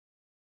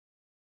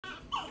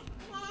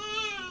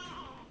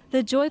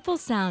The joyful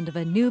sound of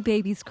a new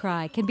baby's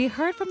cry can be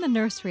heard from the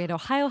nursery at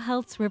Ohio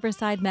Health's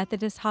Riverside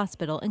Methodist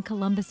Hospital in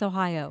Columbus,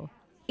 Ohio.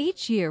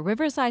 Each year,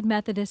 Riverside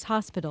Methodist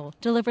Hospital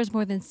delivers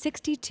more than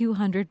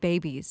 6,200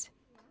 babies.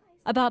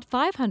 About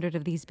 500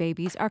 of these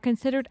babies are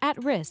considered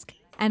at risk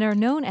and are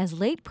known as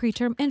late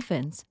preterm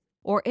infants,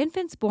 or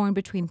infants born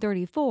between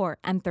 34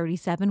 and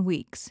 37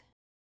 weeks.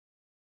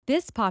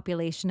 This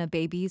population of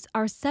babies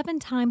are 7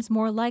 times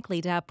more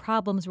likely to have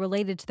problems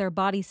related to their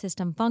body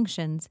system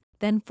functions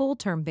than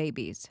full-term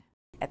babies.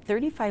 At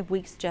 35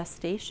 weeks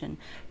gestation,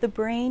 the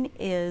brain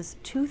is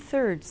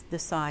 2/3 the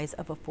size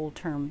of a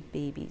full-term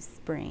baby's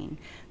brain.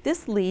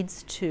 This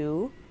leads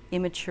to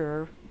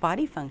immature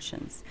body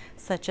functions,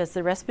 such as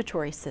the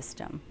respiratory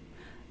system,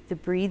 the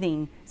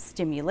breathing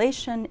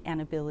stimulation,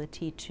 and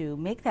ability to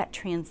make that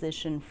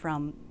transition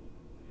from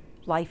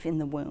life in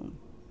the womb.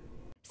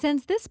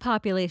 Since this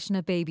population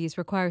of babies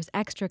requires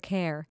extra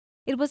care,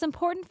 it was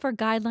important for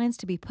guidelines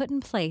to be put in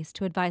place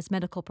to advise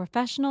medical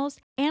professionals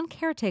and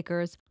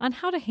caretakers on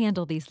how to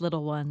handle these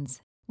little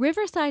ones.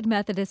 Riverside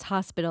Methodist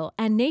Hospital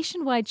and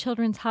Nationwide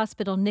Children's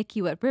Hospital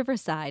NICU at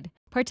Riverside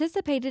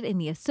participated in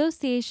the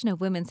Association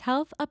of Women's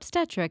Health,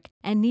 Obstetric,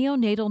 and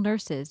Neonatal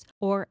Nurses,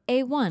 or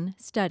A1,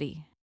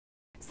 study.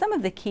 Some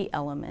of the key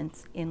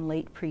elements in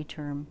late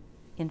preterm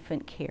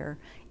infant care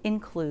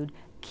include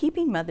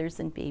keeping mothers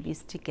and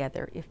babies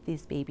together if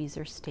these babies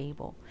are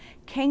stable.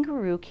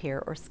 Kangaroo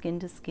care, or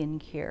skin-to-skin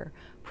care,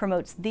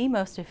 promotes the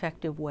most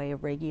effective way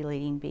of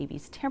regulating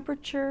baby's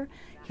temperature,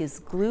 his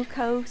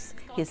glucose,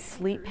 his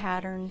sleep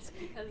patterns,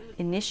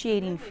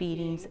 initiating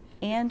feedings,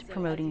 and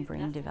promoting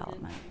brain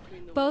development.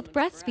 Both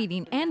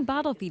breastfeeding and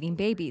bottle-feeding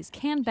babies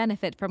can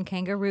benefit from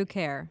Kangaroo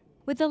care.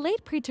 With the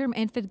late preterm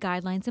infant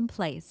guidelines in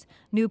place,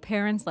 new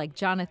parents like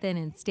Jonathan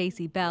and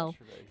Stacy Bell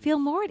feel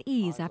more at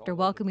ease after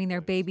welcoming their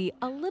baby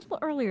a little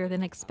earlier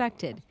than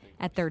expected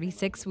at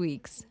 36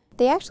 weeks.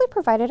 They actually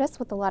provided us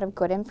with a lot of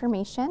good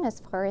information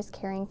as far as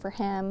caring for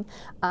him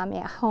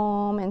at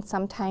home, and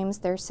sometimes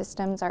their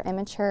systems are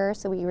immature,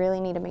 so we really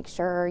need to make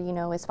sure,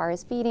 as far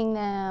as feeding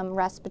them,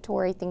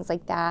 respiratory, things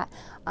like that,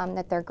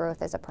 that their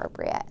growth is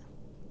appropriate.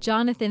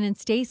 Jonathan and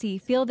Stacy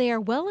feel they are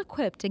well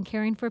equipped in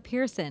caring for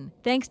Pearson,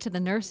 thanks to the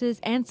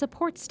nurses and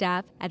support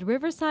staff at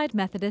Riverside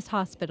Methodist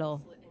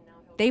Hospital.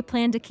 They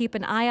plan to keep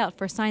an eye out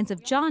for signs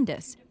of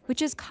jaundice,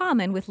 which is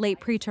common with late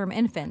preterm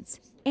infants,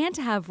 and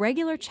to have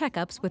regular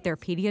checkups with their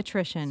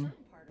pediatrician.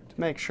 To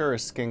make sure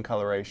his skin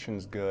coloration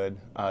is good,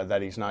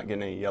 that he's not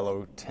getting a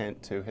yellow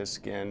tint to his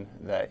skin,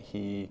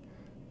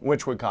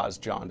 which would cause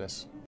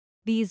jaundice.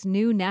 These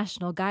new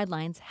national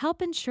guidelines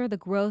help ensure the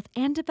growth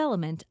and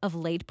development of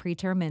late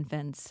preterm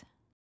infants.